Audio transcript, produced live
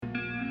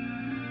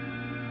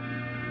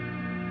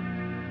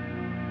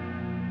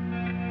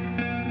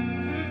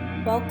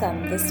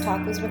Welcome. This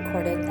talk was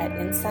recorded at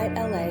Insight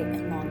LA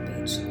in Long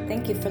Beach.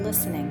 Thank you for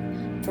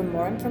listening. For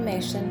more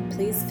information,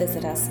 please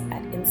visit us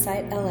at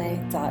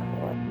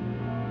insightla.org.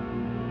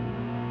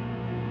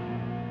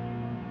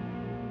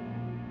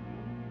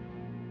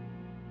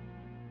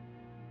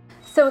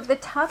 So the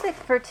topic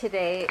for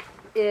today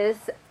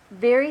is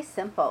very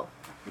simple.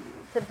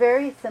 It's a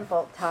very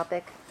simple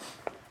topic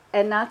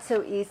and not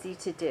so easy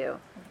to do.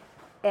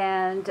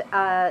 And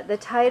the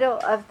title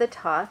of the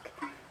talk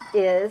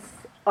is,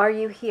 Are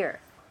You Here?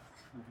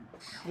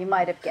 You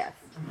might have guessed.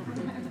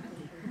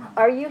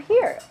 Are you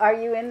here? Are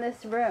you in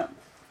this room?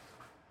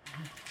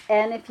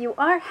 And if you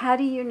are, how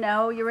do you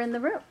know you're in the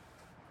room?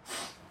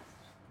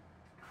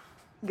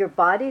 Your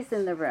body's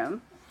in the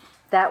room.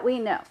 That we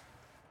know.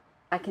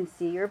 I can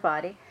see your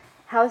body.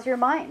 How's your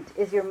mind?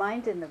 Is your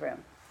mind in the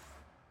room?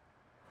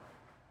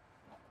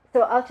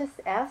 So I'll just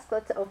ask,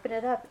 let's open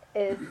it up.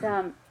 Is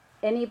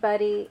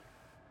anybody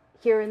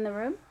here in the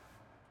room?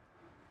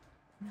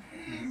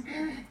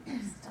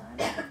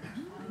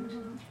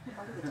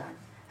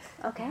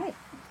 Okay.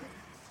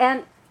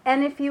 And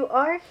if you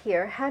are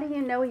here, how do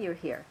you know you're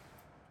here?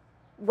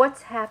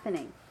 What's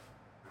happening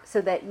so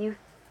that you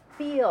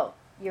feel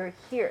you're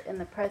here in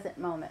the present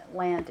moment,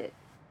 landed?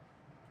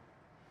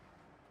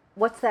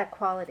 What's that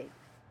quality?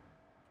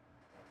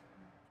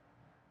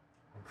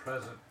 I'm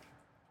present.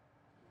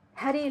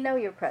 How do you know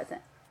you're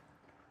present?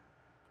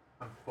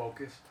 I'm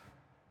focused.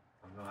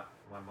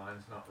 My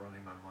mind's not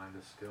running, my mind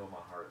is still, my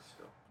heart is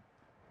still.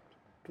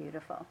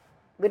 Beautiful.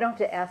 We don't have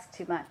to ask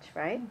too much,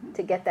 right? Mm-hmm.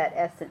 To get that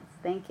essence.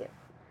 Thank you.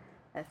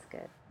 That's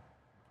good.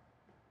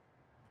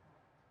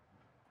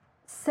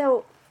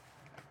 So,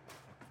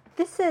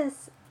 this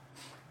is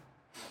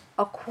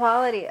a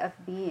quality of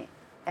being,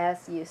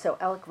 as you so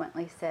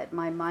eloquently said.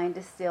 My mind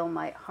is still,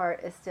 my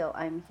heart is still,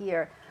 I'm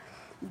here.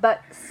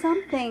 But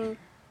something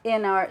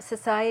in our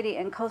society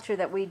and culture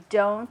that we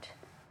don't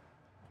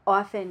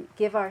often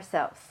give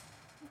ourselves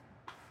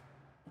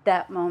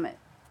that moment.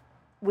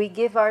 We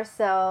give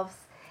ourselves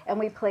and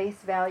we place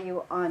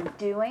value on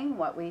doing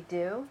what we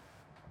do,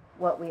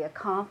 what we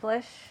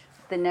accomplish,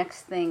 the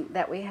next thing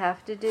that we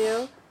have to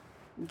do,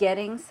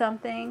 getting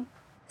something,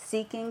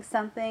 seeking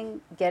something,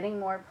 getting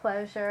more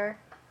pleasure,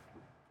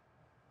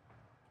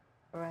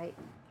 right?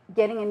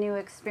 Getting a new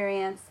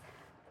experience.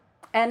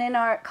 And in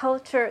our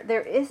culture,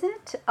 there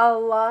isn't a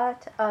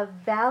lot of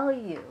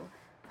value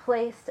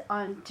placed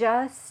on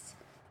just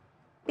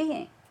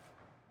being,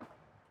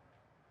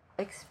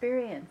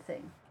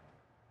 experiencing,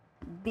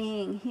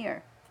 being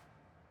here.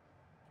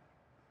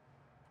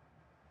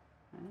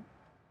 Right?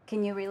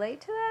 Can you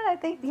relate to that? I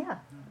think, yeah.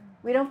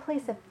 We don't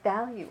place a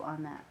value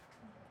on that.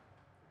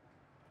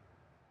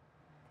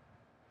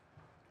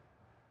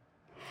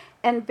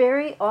 And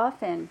very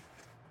often,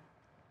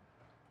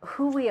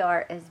 who we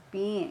are as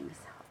beings,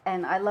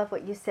 and I love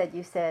what you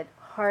said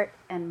heart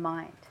and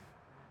mind.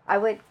 I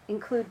would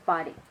include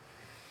body,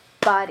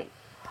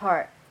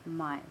 heart,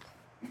 mind.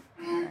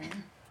 Right?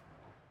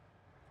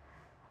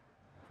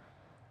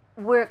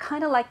 We're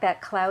kind of like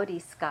that cloudy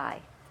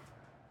sky.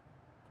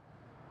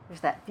 There's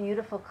that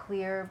beautiful,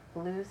 clear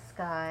blue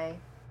sky.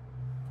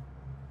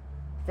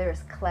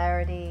 There's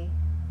clarity.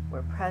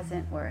 We're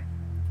present. We're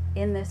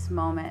in this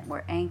moment.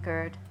 We're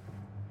anchored.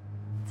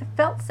 It's a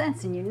felt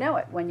sense, and you know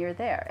it when you're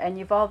there. And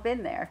you've all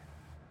been there,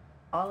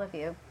 all of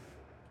you.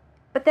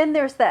 But then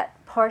there's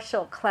that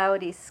partial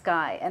cloudy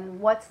sky. And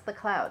what's the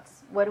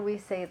clouds? What do we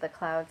say the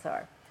clouds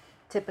are?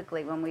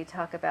 Typically when we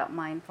talk about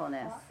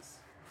mindfulness.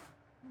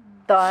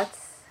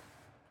 Thoughts,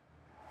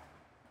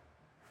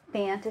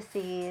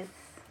 fantasies,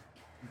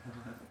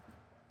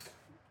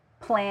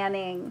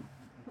 planning.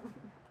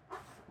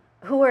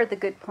 Who are the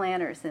good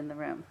planners in the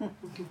room?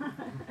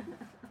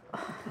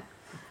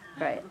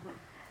 Right.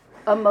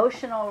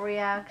 Emotional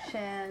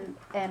reaction,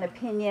 an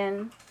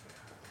opinion,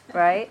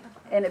 right?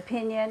 An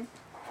opinion.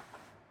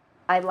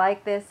 I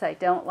like this, I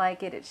don't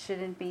like it, it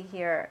shouldn't be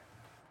here.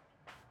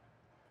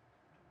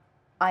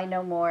 I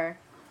know more.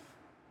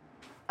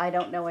 I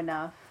don't know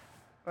enough,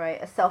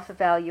 right? A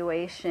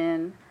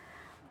self-evaluation,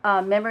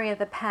 memory of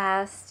the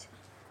past.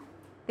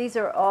 These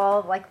are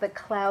all like the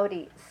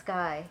cloudy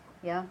sky,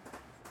 yeah?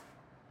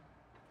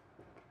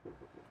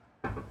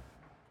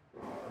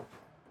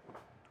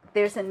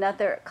 There's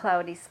another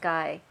cloudy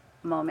sky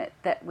moment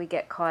that we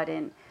get caught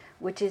in,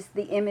 which is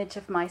the image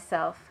of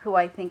myself, who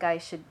I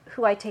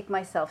take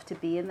myself to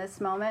be in this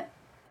moment,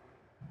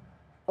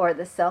 or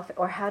the self,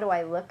 or how do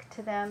I look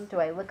to them? Do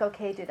I look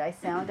okay? Did I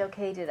sound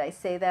okay? Did I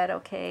say that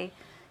okay?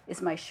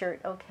 Is my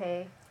shirt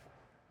okay?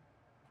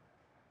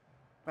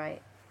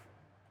 Right?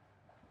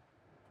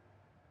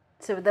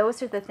 So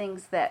those are the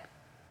things that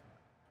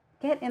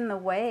get in the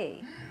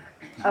way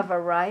of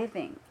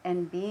arriving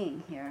and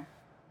being here.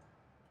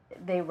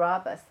 They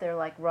rob us. They're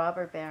like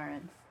robber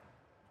barons.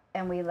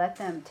 And we let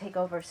them take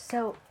over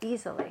so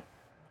easily,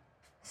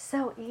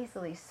 so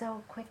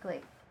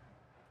quickly.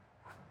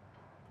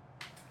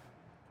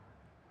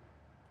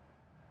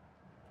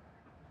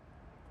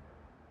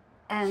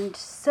 And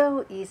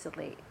so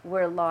easily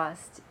we're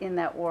lost in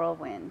that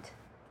whirlwind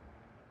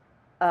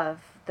of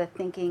the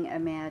thinking,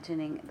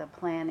 imagining, the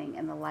planning,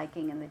 and the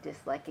liking and the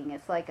disliking.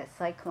 It's like a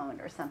cyclone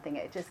or something.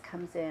 It just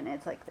comes in,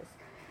 it's like this,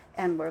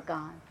 and we're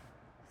gone.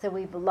 So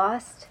we've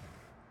lost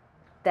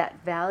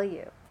that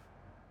value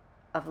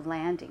of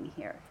landing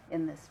here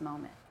in this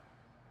moment.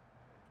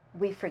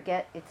 We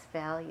forget its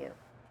value.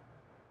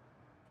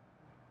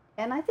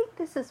 And I think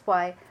this is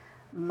why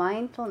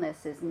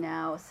mindfulness is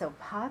now so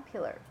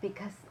popular,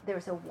 because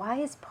there's a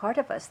wise part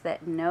of us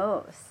that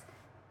knows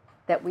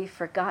that we've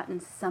forgotten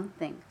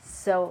something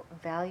so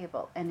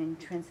valuable and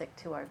intrinsic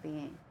to our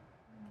being.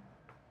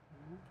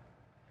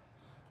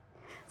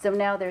 So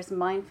now there's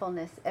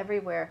mindfulness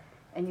everywhere,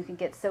 and you can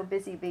get so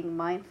busy being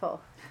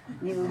mindful,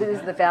 you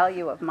lose the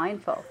value of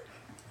mindful.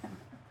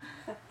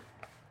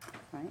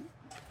 Right?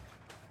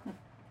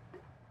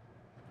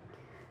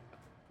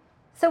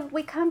 So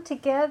we come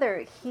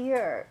together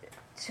here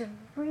to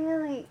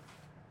really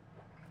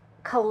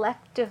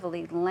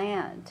collectively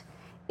land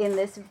in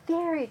this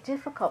very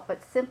difficult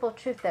but simple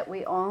truth that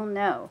we all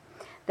know,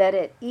 that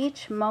at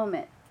each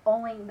moment,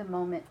 only the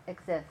moment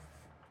exists.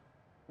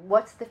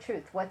 What's the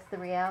truth? What's the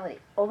reality?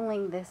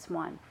 Only this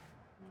one.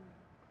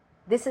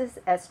 This is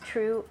as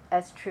true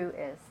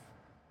is.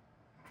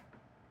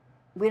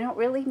 We don't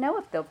really know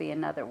if there'll be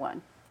another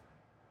one.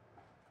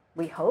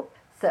 We hope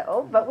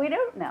so, but we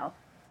don't know.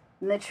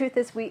 And the truth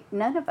is,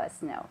 none of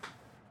us know,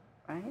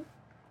 right?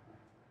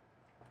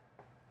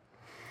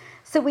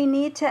 So we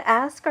need to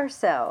ask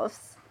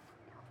ourselves,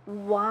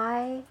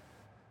 why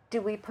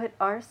do we put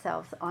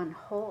ourselves on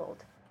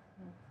hold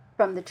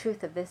from the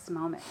truth of this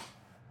moment?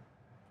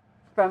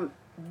 From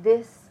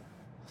this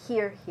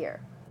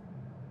here,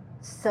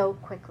 so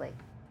quickly.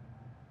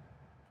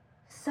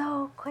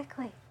 So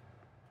quickly.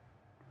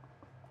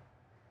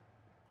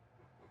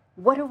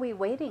 What are we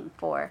waiting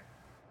for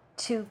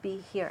to be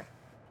here?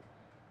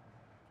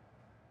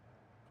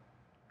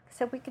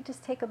 So we could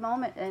just take a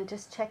moment and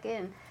just check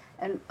in.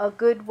 And a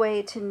good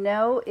way to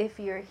know if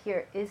you're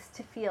here is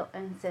to feel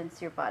and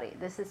sense your body.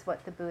 This is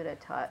what the Buddha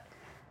taught.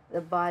 The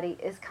body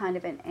is kind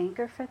of an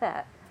anchor for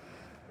that.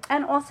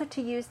 And also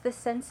to use the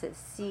senses,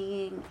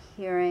 seeing,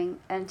 hearing,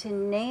 and to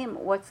name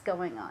what's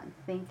going on,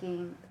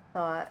 thinking,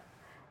 thought.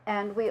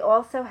 And we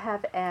also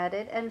have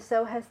added, and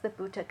so has the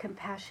Buddha,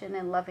 compassion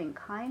and loving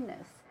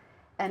kindness,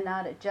 and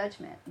not a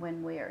judgment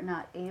when we are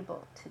not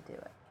able to do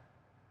it.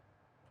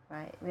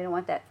 Right? We don't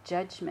want that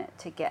judgment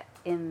to get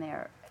in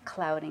there,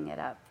 clouding it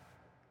up.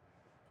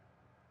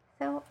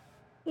 So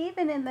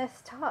even in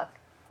this talk,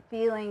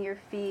 feeling your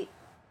feet,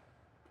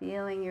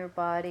 feeling your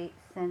body,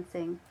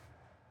 sensing.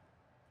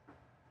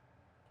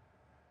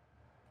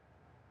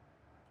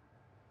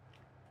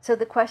 So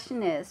the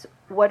question is,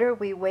 what are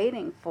we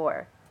waiting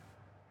for?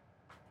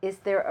 Is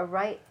there a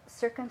right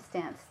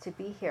circumstance to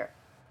be here?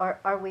 Or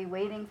are we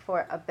waiting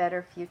for a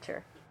better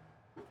future?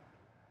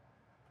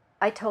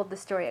 I told the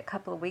story a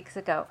couple of weeks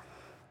ago,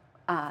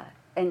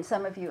 and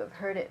some of you have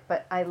heard it,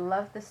 but I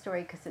love the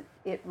story because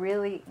it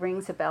really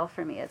rings a bell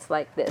for me. It's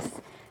like this,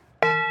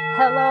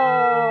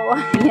 hello,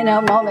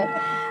 moment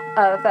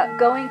of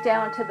going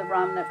down to the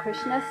Ramana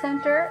Krishna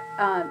Center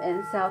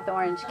in South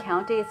Orange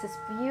County. It's this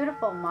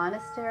beautiful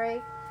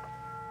monastery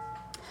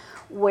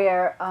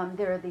where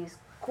there are these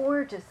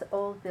gorgeous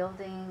old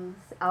buildings.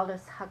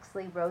 Aldous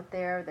Huxley wrote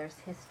there. There's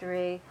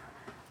history.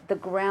 The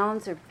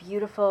grounds are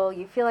beautiful.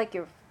 You feel like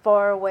you're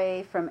far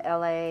away from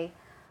LA,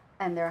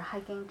 and there are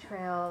hiking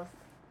trails.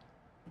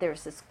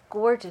 There's this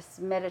gorgeous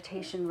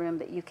meditation room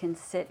that you can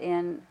sit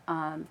in.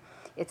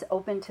 It's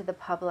open to the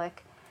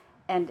public,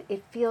 and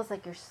it feels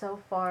like you're so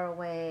far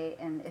away,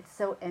 and it's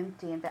so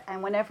empty.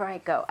 And whenever I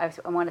go, I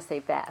want to say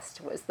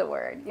vast was the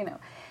word,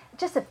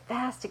 just a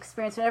vast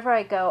experience. Whenever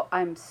I go,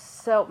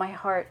 my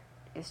heart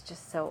is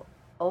just so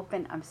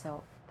open. I'm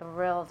so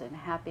thrilled and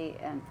happy,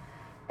 and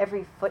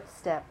every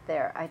footstep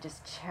there, I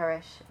just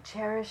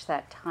cherish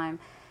that time.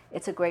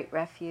 It's a great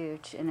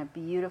refuge and a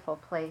beautiful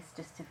place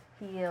just to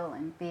feel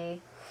and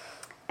be.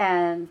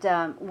 And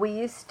we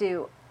used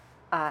to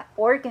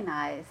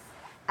organize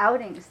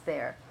outings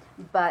there,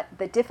 but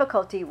the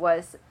difficulty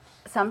was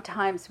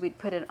sometimes we'd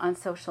put it on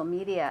social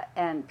media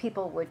and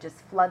people would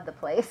just flood the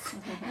place,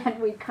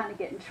 and we'd kind of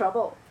get in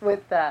trouble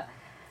with the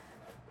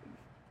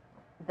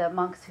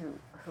monks who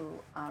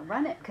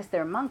run it, because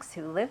they're monks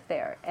who live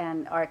there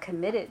and are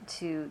committed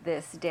to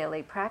this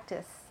daily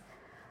practice.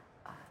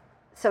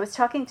 So I was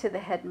talking to the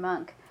head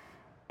monk,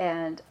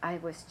 and I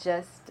was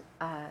just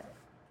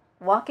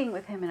walking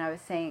with him, and I was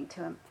saying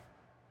to him,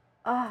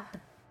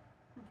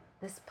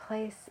 this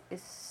place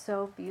is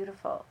so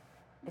beautiful.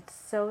 It's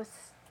so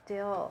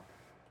still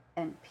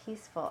and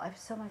peaceful.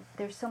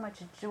 There's so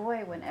much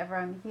joy whenever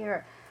I'm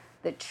here.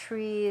 The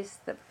trees,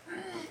 the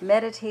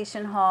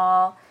meditation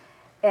hall.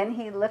 And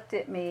he looked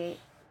at me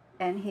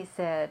and he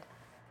said,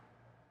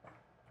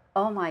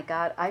 oh my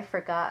God, I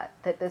forgot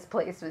that this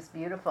place was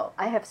beautiful.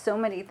 I have so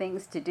many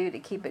things to do to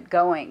keep it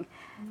going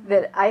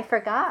that I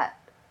forgot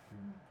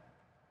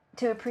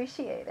to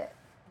appreciate it.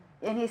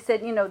 And he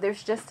said,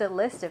 there's just a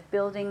list of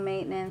building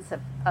maintenance,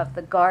 of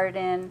the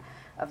garden,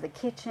 of the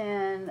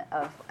kitchen,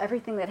 of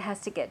everything that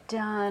has to get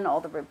done, all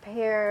the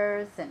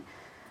repairs. And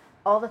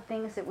all the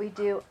things that we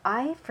do,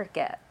 I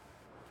forget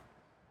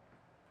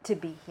to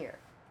be here,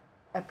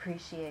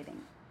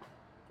 appreciating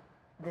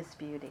this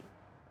beauty.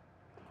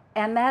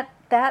 And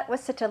that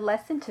was such a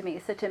lesson to me,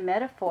 such a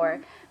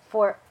metaphor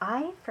for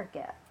I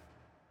forget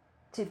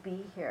to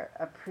be here,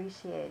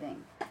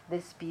 appreciating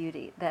this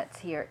beauty that's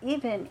here.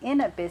 Even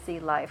in a busy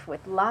life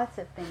with lots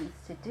of things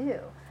to do,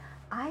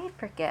 I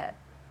forget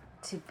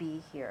to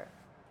be here,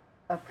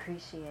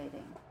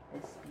 appreciating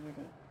this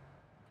beauty.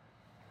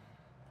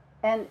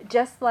 And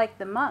just like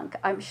the monk,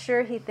 I'm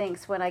sure he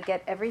thinks when I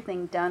get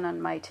everything done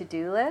on my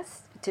to-do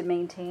list to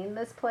maintain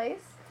this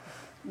place,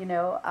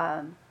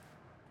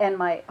 and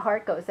my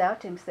heart goes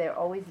out to him, so they're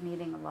always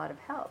needing a lot of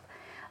help.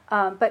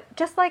 But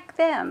just like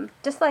them,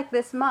 just like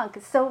this monk,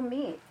 so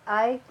me,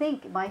 I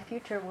think my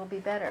future will be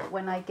better.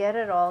 When I get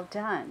it all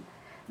done,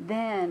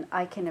 then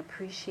I can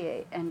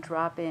appreciate and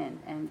drop in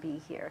and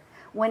be here.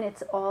 When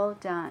it's all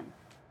done,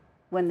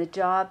 when the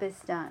job is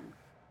done.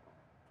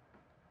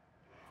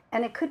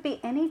 And it could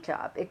be any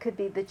job. It could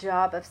be the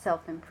job of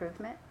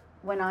self-improvement.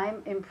 When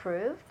I'm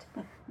improved,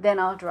 then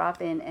I'll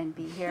drop in and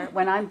be here.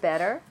 When I'm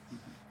better,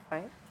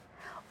 right?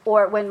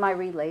 Or when my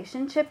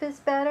relationship is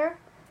better,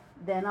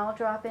 then I'll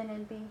drop in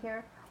and be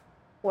here.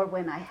 Or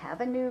when I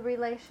have a new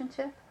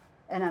relationship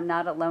and I'm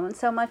not alone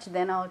so much,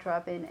 then I'll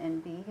drop in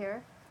and be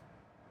here.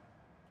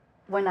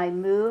 When I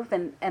move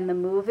and the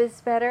move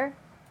is better,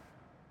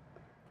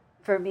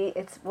 for me,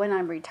 it's when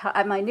I'm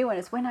retired. My new one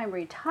is when I'm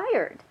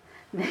retired,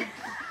 then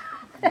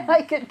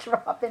I can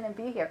drop in and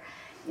be here.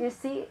 You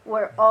see,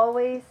 we're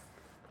always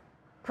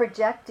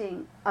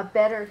projecting a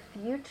better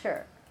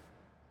future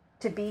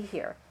to be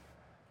here.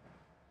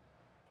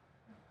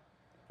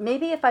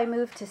 Maybe if I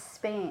move to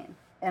Spain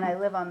and I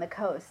live on the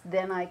coast,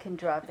 then I can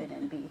drop in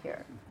and be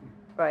here,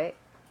 right?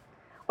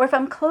 Or if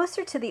I'm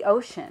closer to the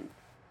ocean,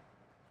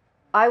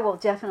 I will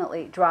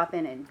definitely drop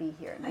in and be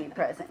here and be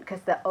present,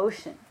 because the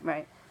ocean,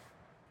 right?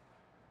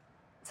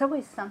 It's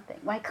always something.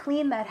 When I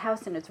clean that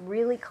house and it's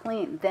really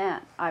clean,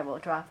 then I will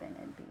drop in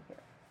and be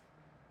here.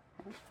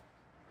 Okay?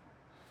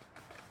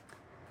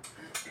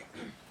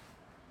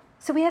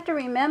 So we have to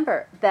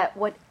remember that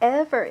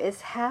whatever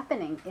is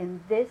happening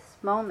in this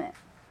moment,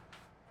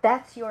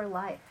 that's your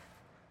life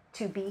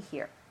to be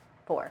here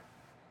for.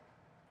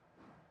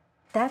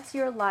 That's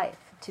your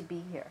life to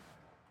be here.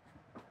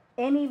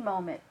 Any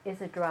moment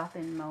is a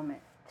drop-in moment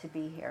to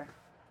be here.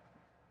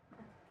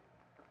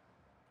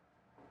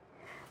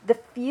 The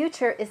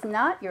future is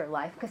not your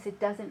life because it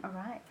doesn't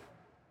arrive.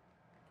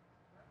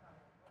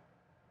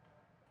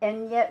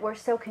 And yet we're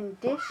so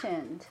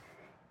conditioned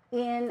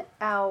in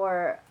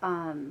our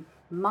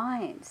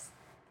minds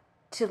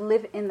to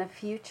live in the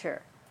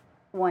future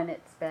when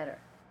it's better.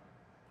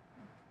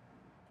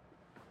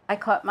 I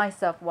caught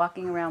myself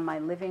walking around my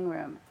living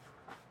room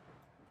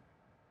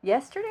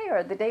yesterday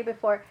or the day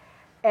before,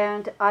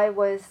 and I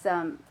was,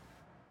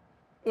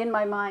 in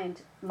my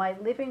mind, my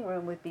living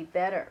room would be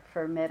better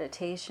for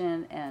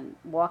meditation and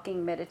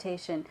walking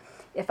meditation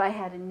if I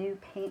had a new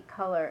paint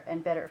color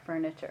and better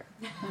furniture.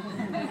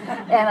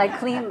 And I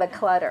cleaned the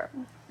clutter,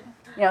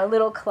 a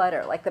little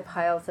clutter, like the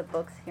piles of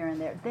books here and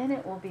there. Then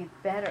it will be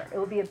better. It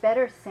will be a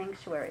better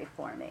sanctuary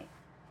for me,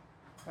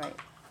 right?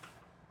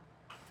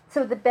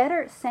 So the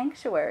better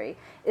sanctuary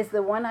is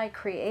the one I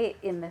create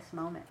in this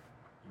moment.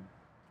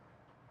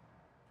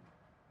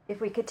 If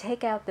we could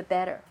take out the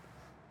better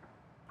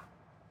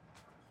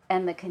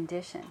and the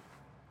condition,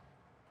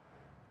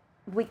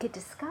 we could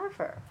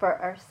discover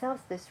for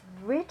ourselves this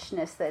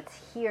richness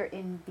that's here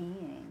in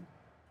being,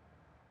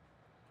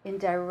 in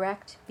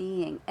direct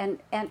being.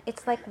 And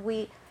it's like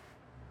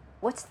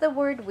what's the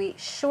word? We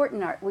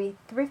shorten we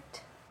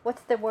thrift,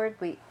 what's the word?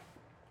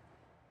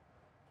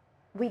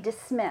 We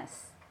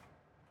dismiss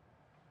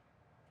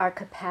our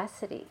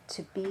capacity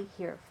to be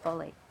here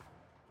fully.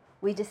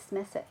 We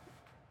dismiss it.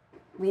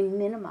 We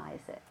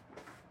minimize it.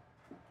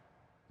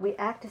 We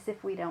act as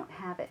if we don't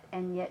have it,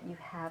 and yet you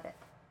have it.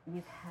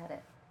 You've had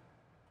it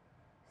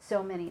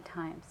so many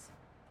times.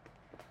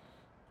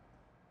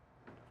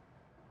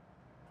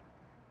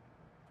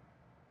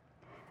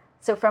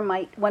 So from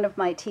one of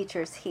my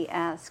teachers, he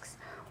asks,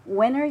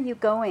 when are you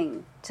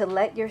going to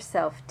let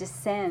yourself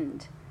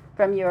descend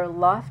from your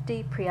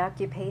lofty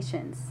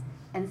preoccupations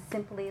and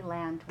simply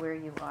land where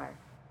you are?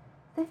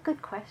 Is that a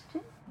good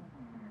question?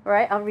 All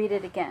right, I'll read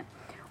it again.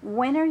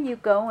 When are you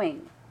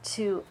going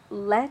to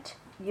let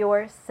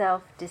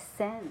yourself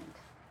descend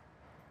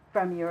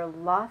from your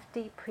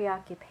lofty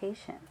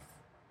preoccupations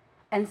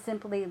and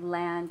simply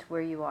land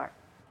where you are?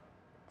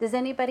 Does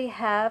anybody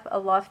have a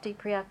lofty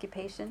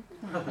preoccupation?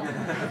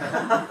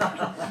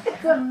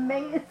 It's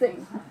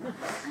amazing.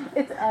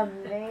 It's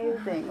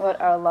amazing what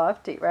are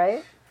lofty,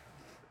 right?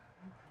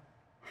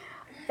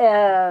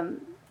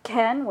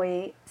 Can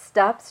we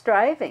stop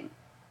striving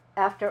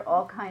after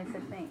all kinds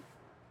of things?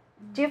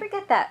 Do you ever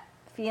get that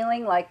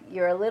feeling like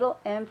you're a little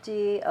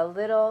empty, a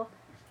little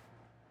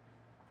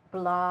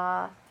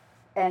blah,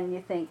 and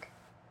you think,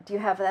 do you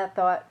have that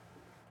thought,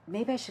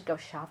 maybe I should go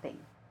shopping?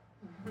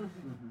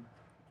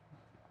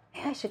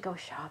 Maybe I should go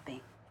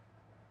shopping.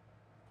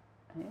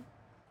 Right?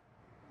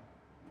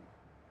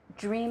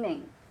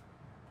 dreaming,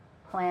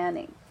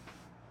 planning,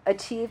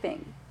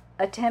 achieving,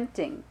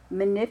 attempting,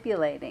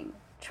 manipulating,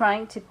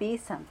 trying to be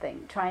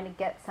something, trying to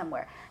get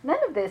somewhere. None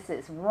of this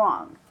is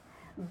wrong,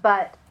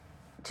 but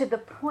to the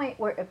point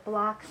where it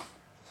blocks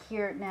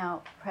here,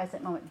 now,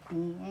 present moment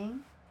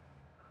being,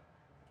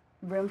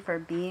 room for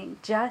being,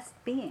 just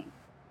being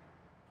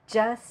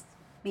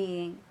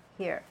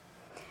here.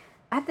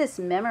 I have this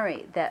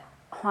memory that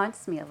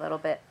haunts me a little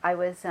bit. I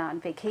was on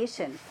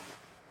vacation,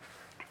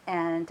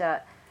 and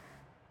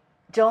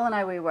Joel and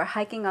I, we were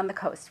hiking on the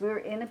coast. We were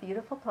in a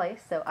beautiful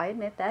place, so I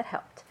admit that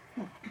helped.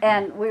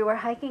 And we were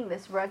hiking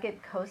this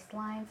rugged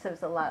coastline, so it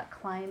was a lot of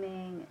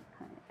climbing.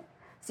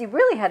 So you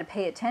really had to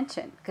pay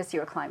attention because you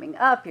were climbing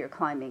up, you're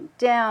climbing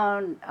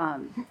down.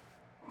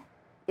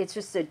 It's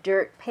just a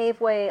dirt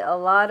paveway, a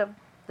lot of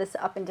this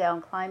up and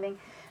down climbing.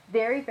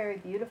 Very, very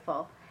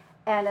beautiful.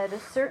 And at a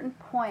certain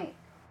point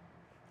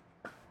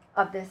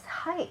of this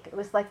hike, it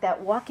was like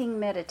that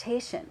walking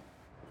meditation.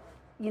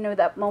 You know,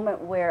 that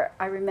moment where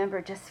I remember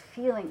just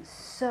feeling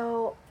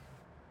so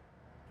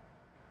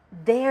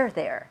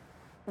there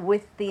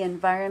with the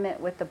environment,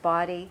 with the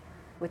body,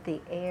 with the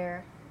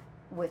air,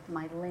 with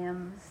my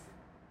limbs,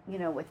 you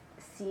know, with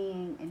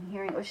seeing and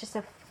hearing. It was just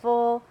a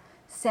full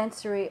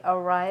sensory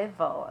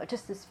arrival,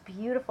 just this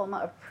beautiful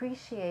moment,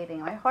 appreciating.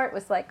 My heart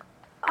was like,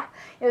 oh,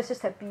 it was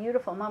just a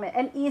beautiful moment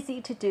and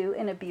easy to do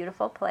in a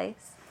beautiful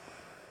place.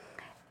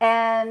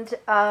 And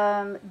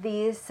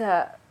these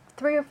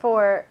 3 or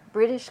 4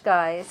 British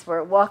guys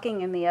were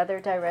walking in the other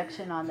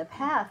direction on the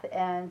path,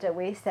 and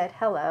we said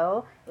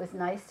hello. It was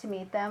nice to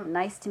meet them,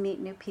 nice to meet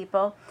new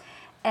people.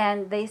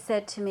 And they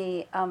said to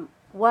me,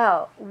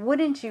 well,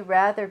 wouldn't you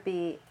rather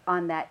be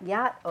on that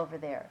yacht over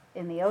there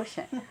in the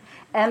ocean?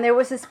 And there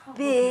was this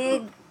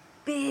big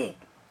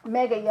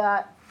mega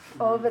yacht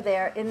over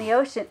there in the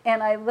ocean.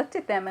 And I looked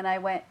at them and I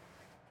went,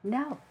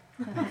 no.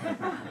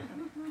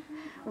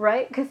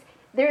 Right? Because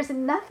there's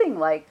nothing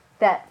like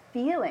that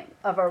feeling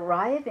of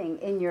arriving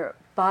in your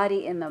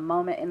body in the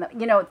moment, in the,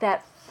 you know,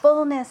 that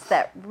fullness,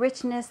 that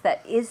richness,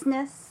 that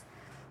isness,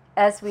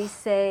 as we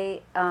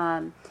say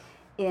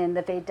in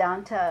the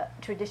Vedanta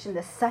tradition,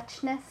 the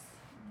suchness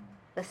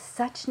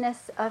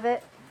of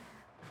it.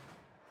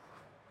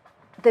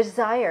 The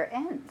desire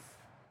ends,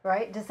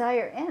 right?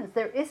 Desire ends.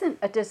 There isn't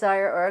a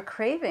desire or a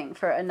craving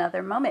for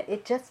another moment.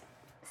 It just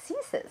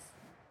ceases,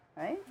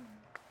 right?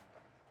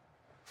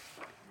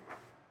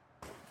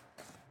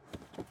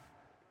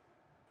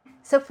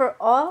 So for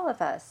all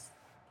of us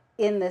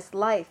in this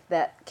life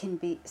that can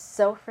be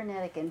so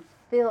frenetic and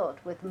filled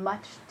with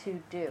much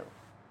to do,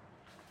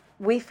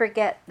 we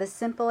forget the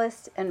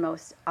simplest and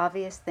most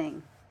obvious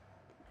thing,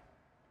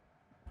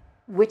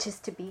 which is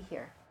to be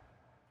here.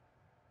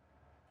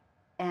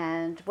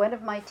 And one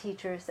of my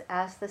teachers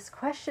asked this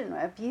question,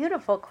 a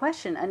beautiful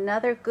question,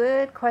 another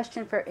good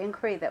question for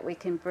inquiry that we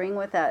can bring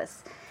with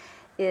us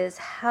is,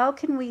 how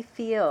can we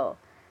feel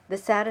the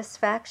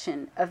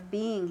satisfaction of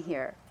being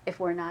here if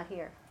we're not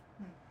here?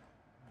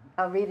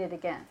 I'll read it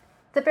again.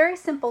 It's a very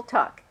simple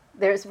talk.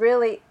 There's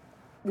really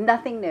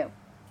nothing new,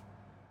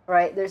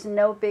 right? There's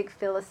no big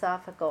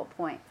philosophical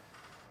point.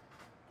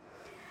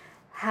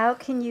 How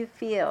can you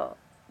feel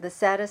the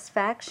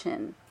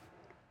satisfaction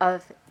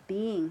of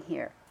being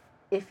here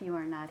if you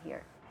are not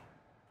here?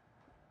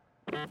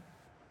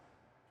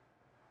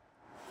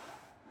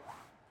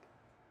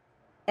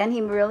 And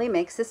he really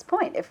makes this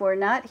point. If we're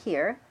not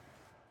here,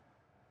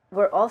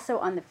 we're also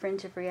on the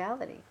fringe of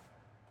reality.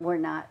 We're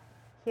not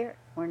here.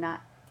 We're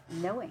not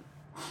knowing.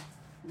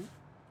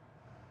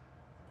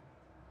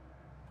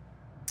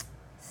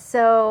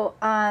 So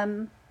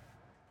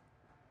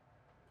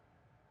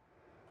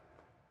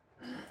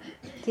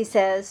he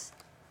says,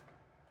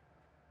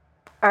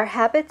 our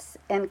habits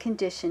and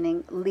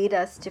conditioning lead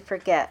us to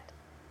forget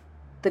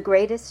the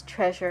greatest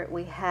treasure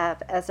we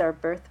have as our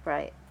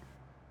birthright,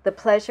 the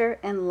pleasure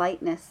and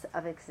lightness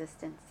of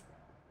existence.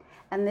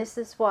 And this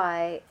is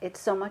why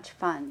it's so much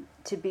fun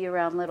to be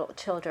around little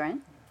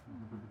children,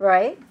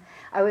 right?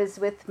 I was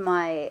with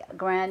my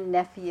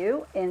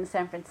grandnephew in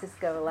San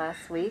Francisco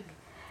last week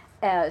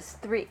as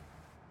 3.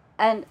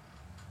 And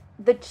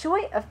the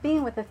joy of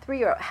being with a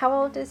 3-year-old, how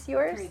old is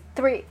yours?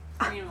 3.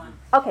 3 and 1.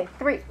 Okay,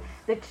 3.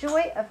 The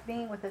joy of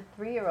being with a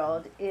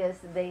 3-year-old is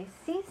they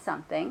see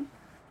something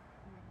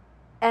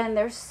and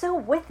they're so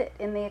with it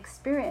in the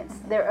experience.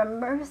 They're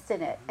immersed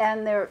in it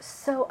and they're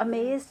so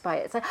amazed by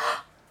it. It's like,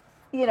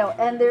 you know,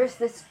 and there's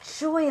this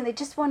joy and they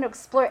just want to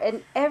explore it,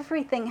 and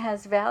everything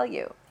has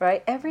value,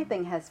 right?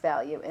 Everything has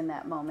value in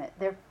that moment.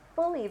 They're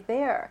fully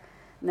there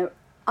and they're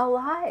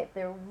alive.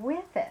 They're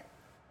with it.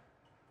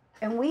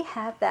 And we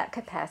have that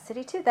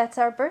capacity too. That's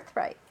our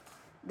birthright.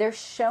 They're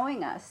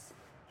showing us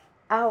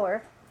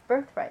our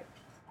birthright.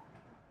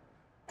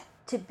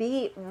 To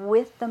be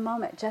with the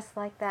moment, just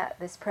like that,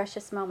 this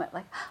precious moment,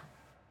 like,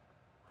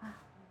 wow.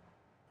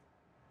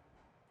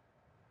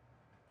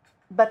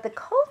 But the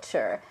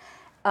culture,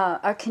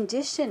 our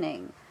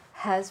conditioning,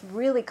 has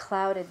really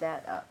clouded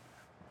that up.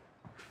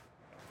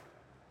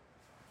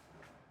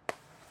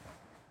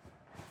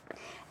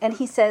 And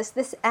he says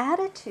this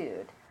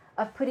attitude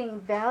of putting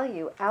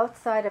value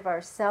outside of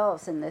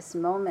ourselves in this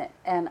moment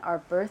and our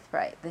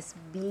birthright, this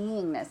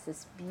beingness,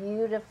 this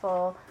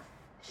beautiful,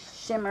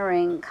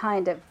 shimmering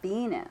kind of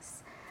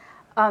beingness,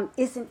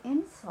 is an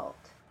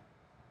insult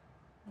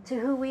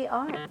to who we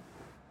are.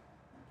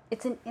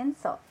 It's an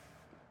insult.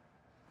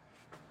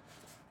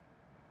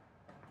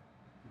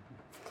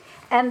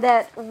 And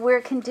that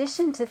we're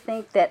conditioned to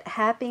think that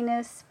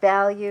happiness,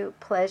 value,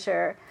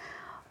 pleasure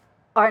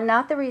are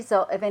not the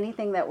result of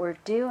anything that we're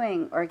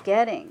doing or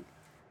getting,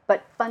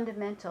 but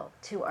fundamental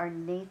to our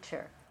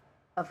nature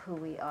of who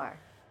we are.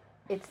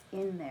 It's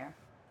in there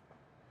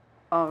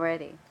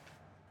already.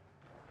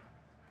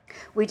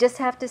 We just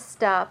have to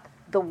stop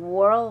the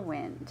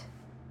whirlwind,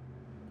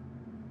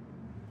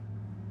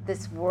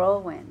 this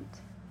whirlwind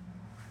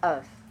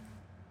of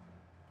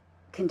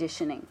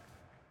conditioning,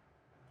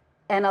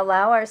 and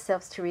allow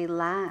ourselves to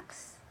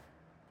relax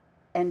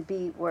and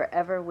be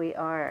wherever we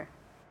are.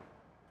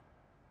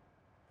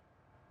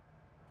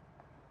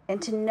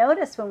 And to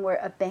notice when we're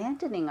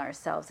abandoning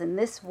ourselves in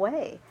this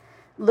way,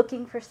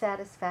 looking for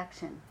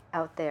satisfaction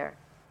out there.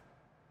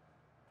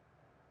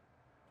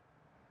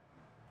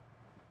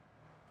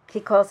 He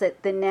calls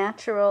it the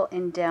natural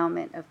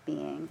endowment of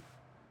being.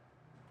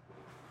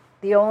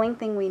 The only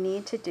thing we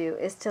need to do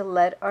is to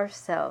let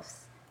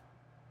ourselves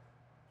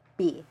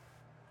be.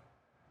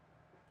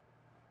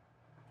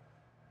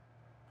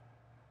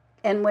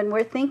 And when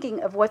we're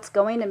thinking of what's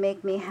going to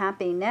make me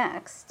happy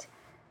next,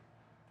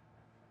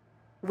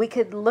 we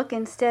could look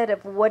instead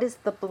of what is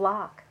the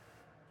block?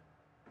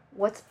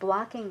 What's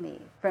blocking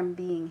me from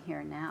being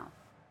here now?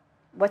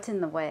 What's in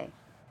the way?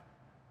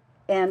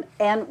 And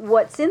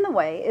what's in the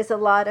way is a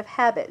lot of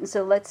habit. And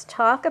so let's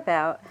talk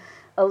about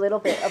a little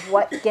bit of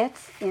what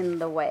gets in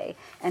the way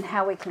and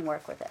how we can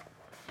work with it.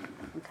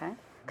 Okay?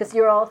 Because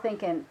you're all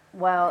thinking,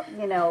 well,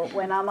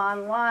 when I'm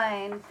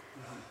online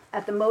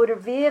at the motor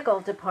vehicle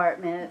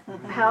department,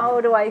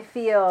 how do I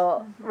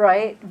feel,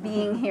 right,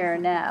 being here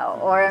now?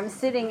 Or I'm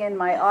sitting in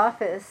my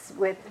office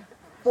with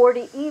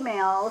 40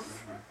 emails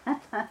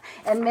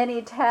and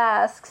many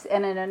tasks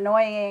and an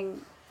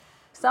annoying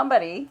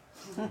somebody.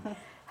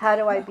 How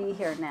do I be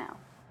here now?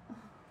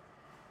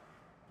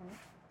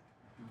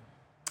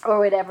 Or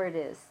whatever it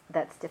is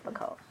that's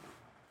difficult.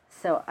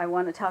 So I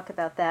want to talk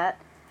about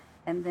that,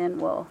 and then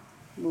we'll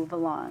move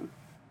along.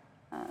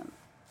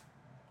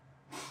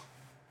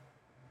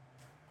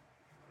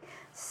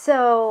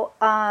 So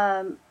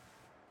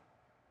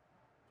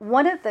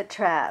one of the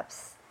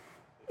traps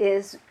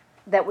is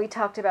that we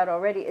talked about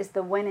already is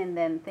the when and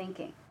then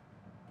thinking.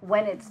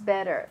 When it's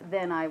better,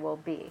 then I will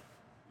be.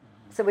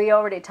 So we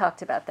already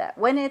talked about that.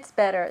 When it's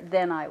better,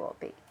 then I will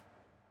be.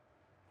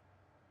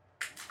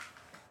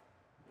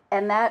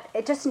 And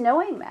just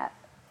knowing that,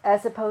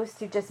 as opposed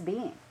to just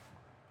being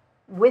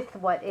with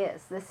what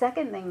is. The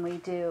second thing we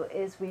do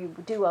is we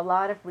do a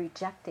lot of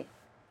rejecting.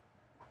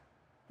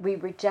 We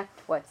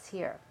reject what's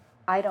here.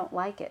 I don't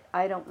like it.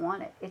 I don't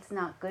want it. It's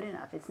not good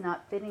enough. It's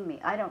not fitting me.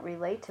 I don't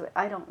relate to it.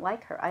 I don't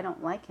like her. I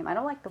don't like him. I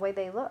don't like the way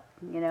they look,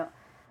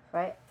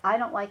 right? I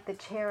don't like the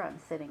chair I'm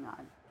sitting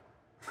on.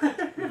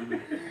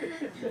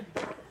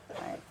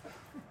 Right.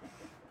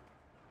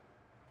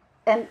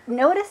 And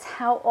notice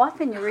how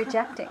often you're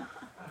rejecting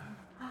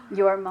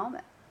your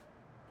moment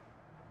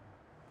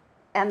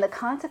and the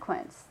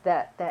consequence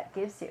that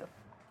gives you.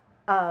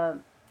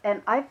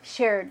 And I've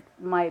shared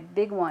my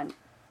big one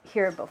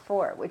here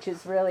before, which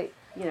is really,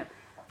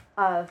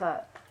 of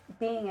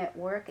being at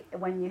work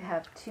when you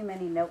have too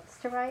many notes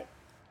to write,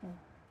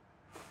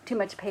 too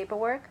much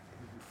paperwork.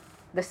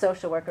 The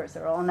social workers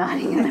are all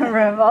nodding in the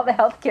room. All the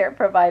healthcare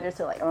providers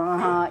are like,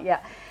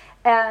 yeah.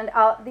 And,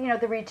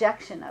 the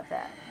rejection of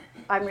that.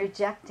 I'm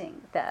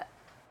rejecting that.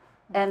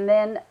 And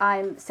then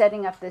I'm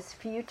setting up this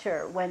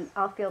future when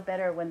I'll feel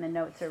better when the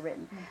notes are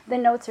written. The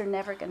notes are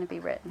never going to be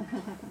written.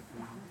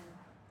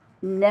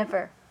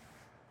 Never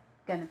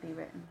going to be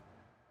written.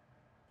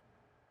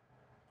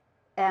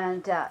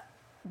 And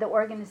the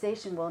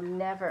organization will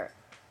never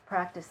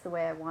practice the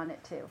way I want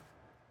it to.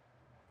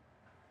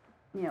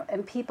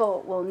 And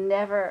people will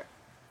never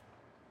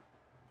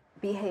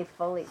behave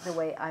fully the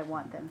way I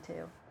want them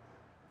to.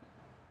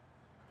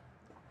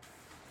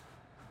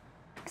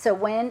 So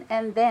when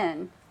and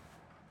then,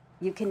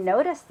 you can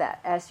notice that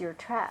as your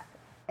trap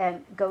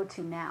and go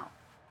to now.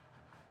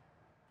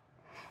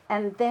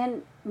 And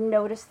then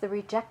notice the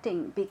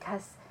rejecting,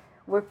 because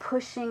we're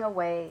pushing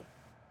away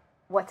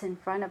what's in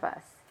front of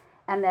us.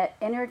 And that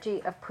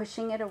energy of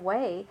pushing it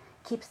away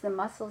keeps the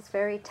muscles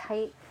very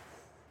tight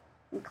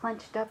and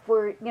clenched up.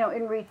 We're,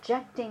 in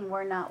rejecting,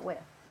 we're not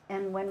with.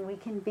 And when we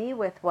can be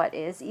with what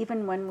is,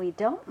 even when we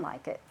don't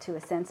like it to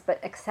a sense, but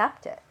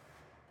accept it,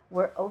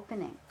 we're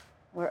opening.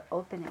 We're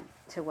opening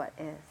to what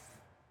is.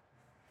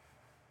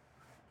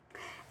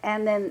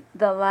 And then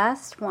the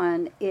last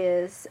one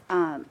is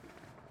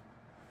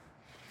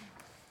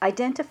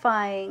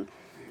identifying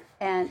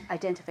and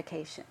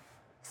identification.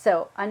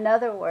 So, in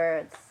other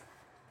words,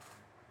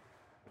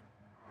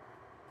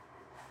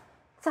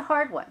 it's a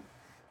hard one.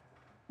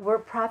 We're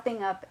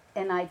propping up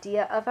an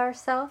idea of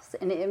ourselves,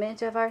 an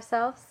image of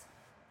ourselves,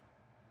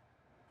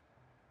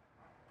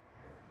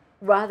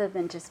 rather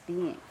than just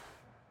being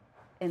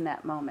in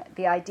that moment.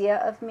 The idea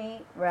of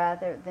me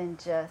rather than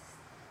just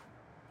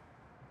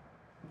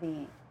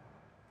being.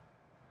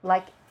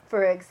 Like,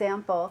 for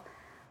example,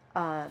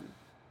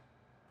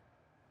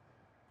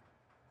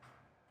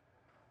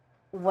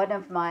 one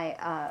of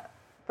my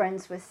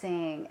friends was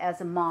saying,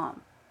 as a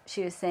mom,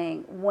 she was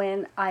saying,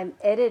 when I'm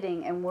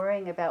editing and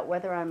worrying about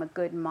whether I'm a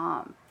good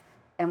mom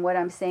and what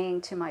I'm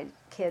saying to my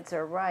kids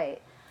are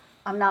right,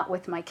 I'm not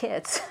with my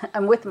kids.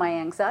 I'm with my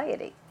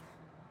anxiety.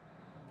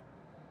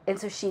 And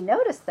so she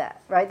noticed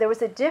that, right? There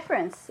was a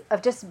difference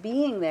of just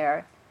being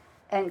there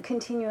and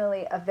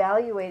continually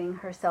evaluating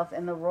herself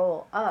in the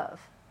role of,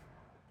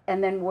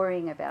 and then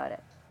worrying about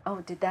it.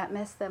 Oh, did that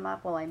mess them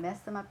up? Will I mess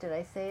them up? Did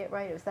I say it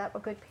right? Was that a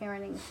good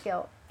parenting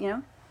skill? You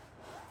know?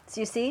 So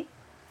you see?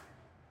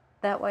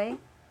 That way?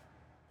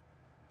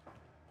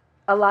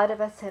 A lot of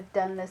us have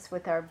done this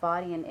with our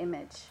body and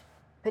image,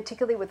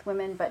 particularly with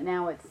women, but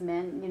now it's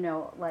men, you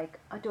know, like,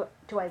 oh,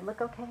 do I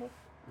look okay?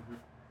 Mm-hmm.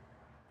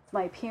 Is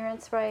my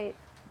appearance right?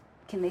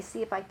 Can they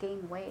see if I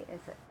gain weight?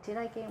 Did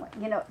I gain weight?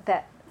 You know,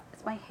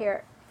 it's my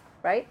hair,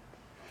 right?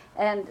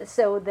 And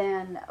so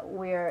then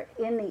we're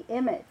in the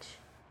image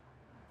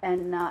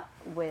and not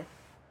with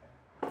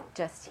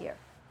just here.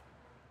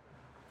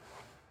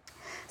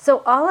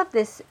 So all of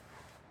this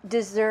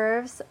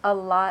deserves a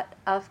lot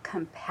of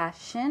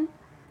compassion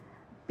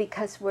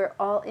because we're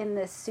all in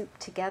this soup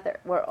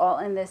together. We're all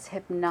in this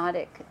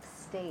hypnotic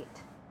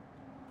state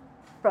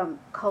from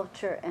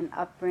culture and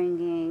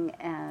upbringing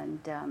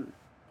and,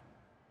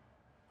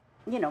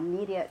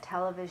 media,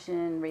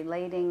 television,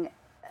 relating.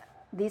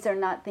 These are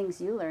not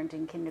things you learned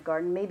in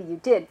kindergarten. Maybe you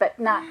did, but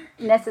not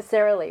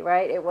necessarily,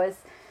 right? It was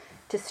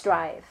to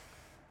strive.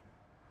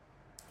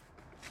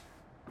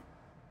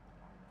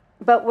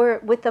 But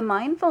with the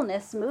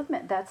mindfulness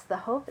movement, that's the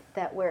hope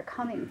that we're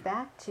coming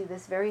back to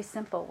this very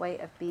simple way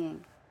of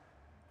being.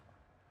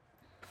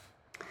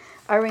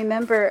 I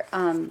remember,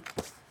 and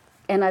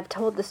I've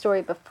told the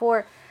story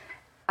before,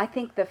 I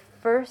think the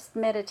first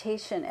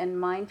meditation and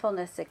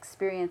mindfulness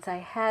experience I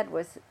had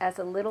was as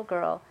a little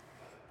girl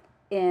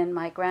in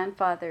my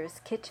grandfather's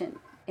kitchen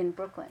in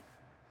Brooklyn,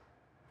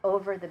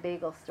 over the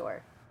bagel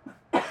store.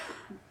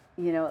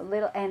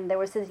 And there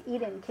was this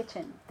eat-in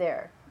kitchen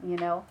there,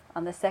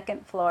 on the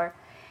second floor.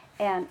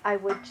 And I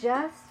would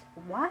just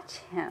watch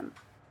him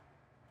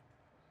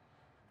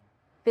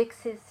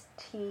fix his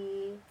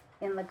tea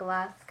in the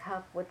glass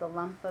cup with a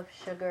lump of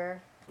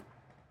sugar,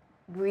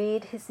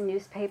 read his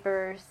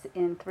newspapers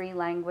in 3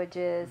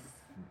 languages,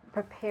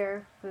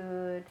 prepare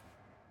food,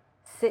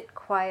 sit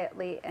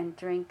quietly and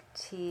drink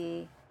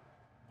tea,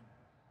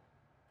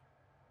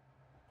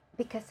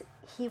 because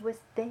he was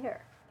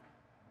there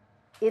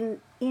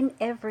in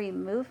every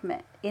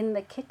movement, in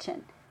the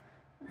kitchen,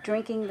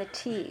 drinking the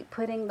tea,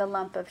 putting the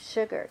lump of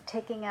sugar,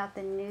 taking out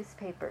the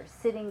newspaper,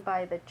 sitting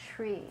by the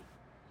tree,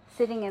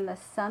 sitting in the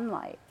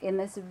sunlight, in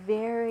this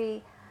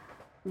very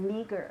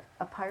meager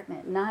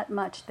apartment, not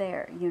much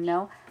there,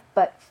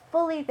 but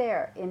fully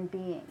there in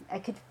being. I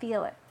could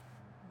feel it.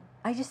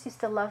 I just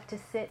used to love to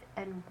sit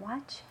and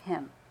watch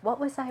him. What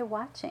was I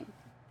watching?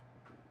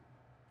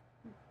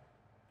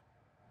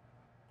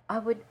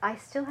 I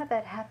still have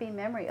that happy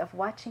memory of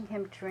watching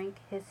him drink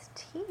his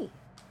tea.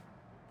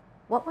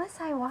 What was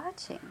I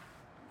watching?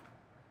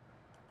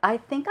 I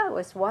think I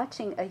was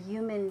watching a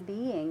human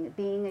being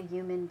a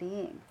human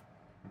being,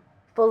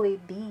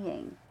 fully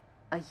being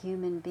a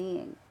human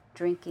being,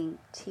 drinking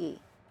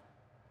tea,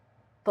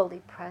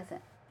 fully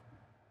present.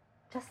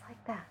 Just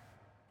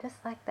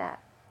like that.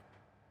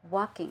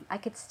 Walking, I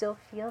could still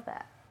feel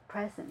that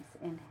presence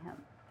in him.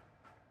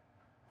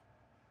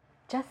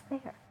 Just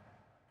there.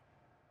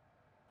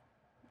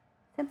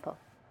 Simple.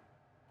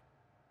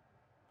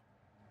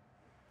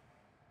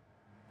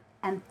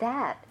 And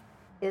that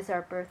is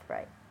our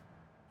birthright.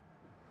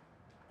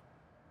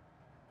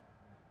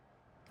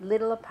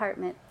 Little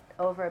apartment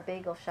over a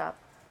bagel shop,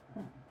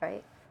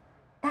 right?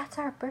 That's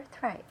our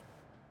birthright.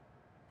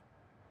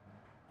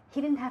 He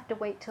didn't have to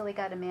wait till he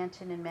got a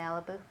mansion in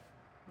Malibu.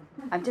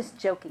 I'm just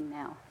joking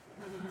now.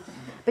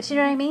 But you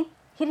know what I mean?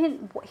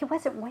 He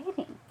wasn't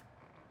waiting.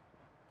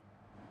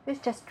 He was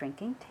just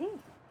drinking tea.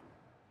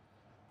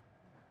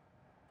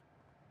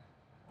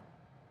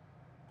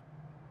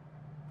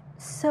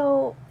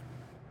 So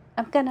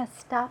I'm going to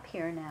stop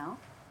here now,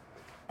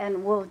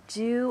 and we'll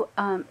do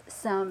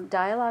some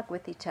dialogue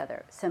with each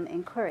other, some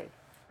inquiry.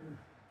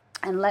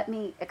 And let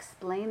me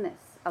explain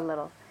this a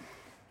little.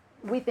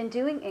 We've been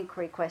doing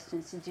inquiry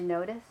questions. Did you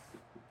notice?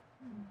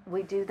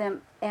 We do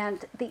them.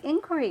 And the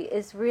inquiry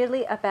is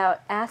really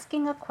about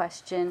asking a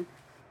question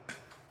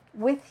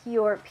with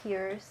your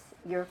peers,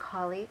 your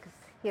colleagues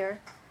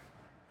here,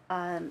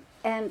 and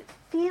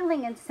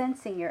feeling and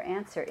sensing your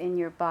answer in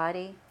your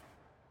body,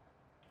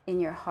 in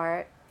your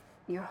heart,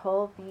 your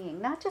whole being.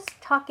 Not just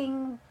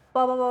talking,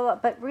 blah, blah, blah, blah,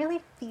 but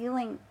really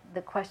feeling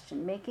the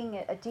question, making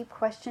it a deep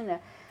question, a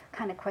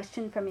kind of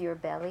question from your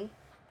belly.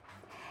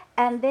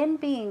 And then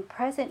being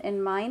present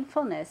in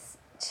mindfulness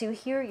to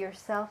hear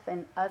yourself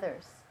and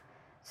others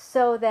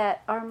so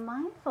that our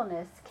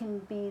mindfulness can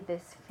be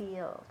this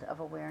field of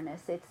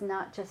awareness. It's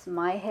not just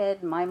my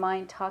head, my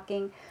mind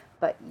talking,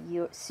 but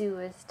Sue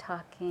is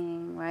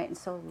talking, right? And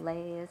so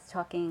Lay is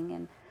talking,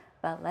 and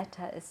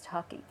Valletta is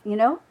talking,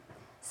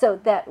 So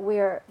that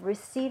we're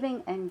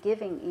receiving and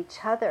giving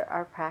each other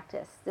our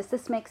practice. Does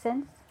this make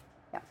sense?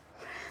 Yeah.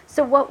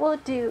 So what we'll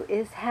do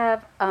is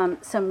have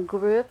some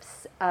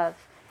groups of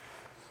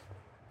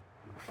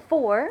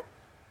 4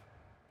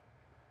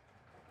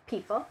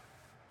 people,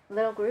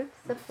 little groups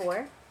of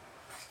 4.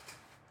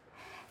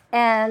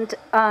 And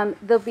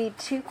there'll be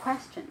 2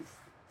 questions.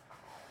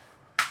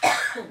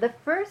 The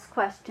first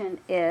question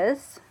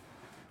is,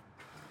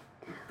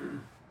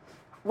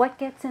 what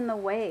gets in the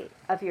way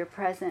of your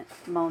present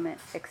moment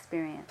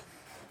experience?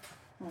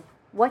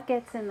 What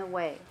gets in the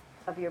way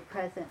of your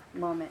present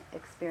moment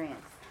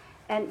experience?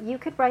 And you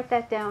could write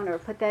that down or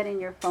put that in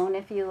your phone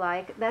if you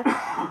like.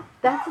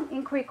 That's an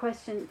inquiry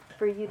question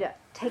for you to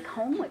take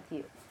home with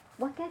you.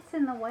 What gets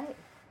in the way?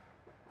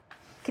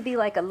 It could be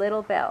like a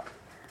little bell.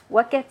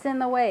 What gets in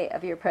the way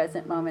of your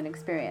present moment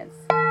experience?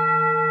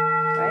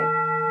 Right?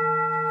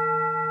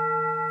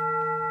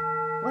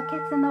 What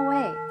gets in the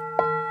way?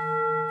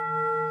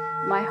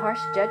 My harsh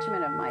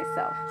judgment of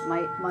myself.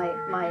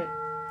 My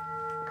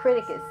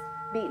critic is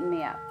beating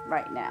me up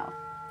right now.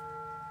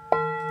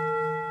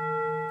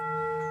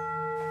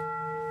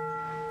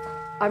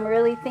 I'm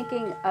really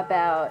thinking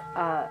about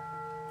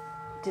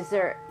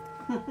dessert.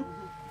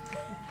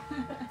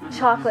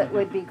 Chocolate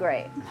would be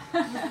great.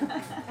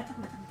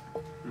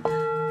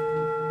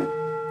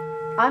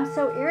 I'm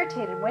so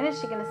irritated. When is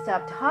she going to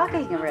stop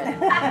talking already?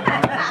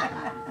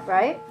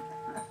 Right?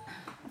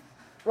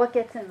 What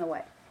gets in the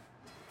way?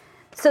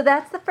 So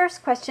that's the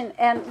first question.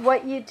 And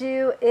what you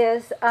do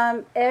is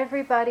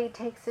everybody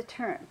takes a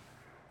turn.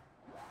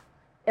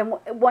 And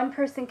one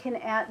person can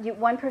ask,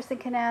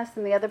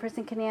 and the other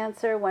person can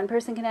answer. One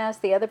person can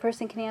ask, the other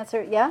person can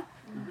answer. Yeah?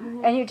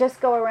 Mm-hmm. And you just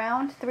go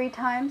around 3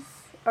 times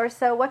or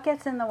so. What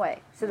gets in the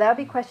way? So that would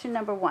be question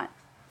number 1.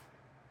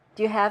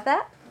 Do you have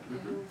that?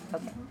 Mm-hmm.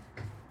 Okay.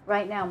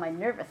 Right now, my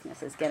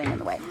nervousness is getting in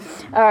the way.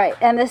 All right.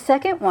 And the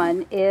second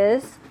one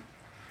is,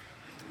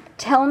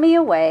 tell me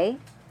a way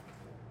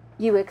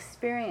you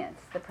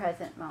experience the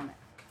present moment.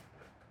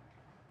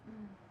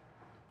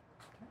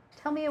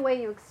 Tell me a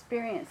way you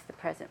experience the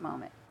present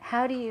moment.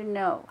 How do you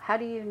know? How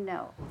do you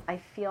know? I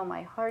feel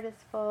my heart is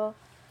full.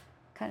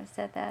 Kind of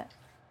said that.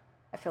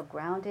 I feel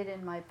grounded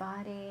in my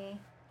body.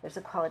 There's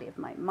a quality of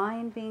my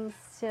mind being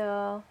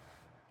still.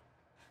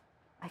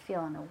 I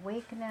feel an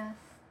awakeness.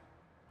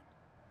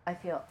 I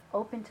feel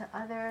open to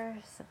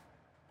others.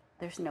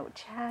 There's no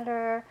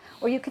chatter.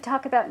 Or you could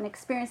talk about an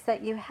experience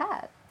that you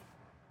had.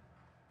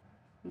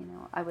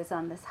 I was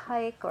on this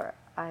hike, or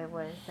I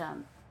was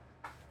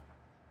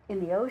in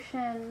the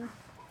ocean.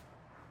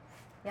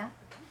 Yeah?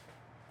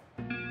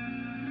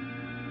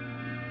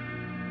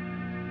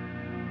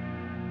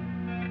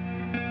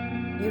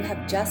 You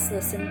have just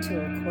listened to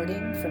a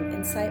recording from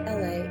Insight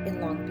LA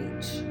in Long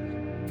Beach.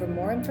 For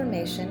more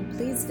information,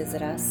 please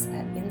visit us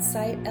at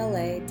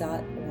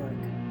insightla.org.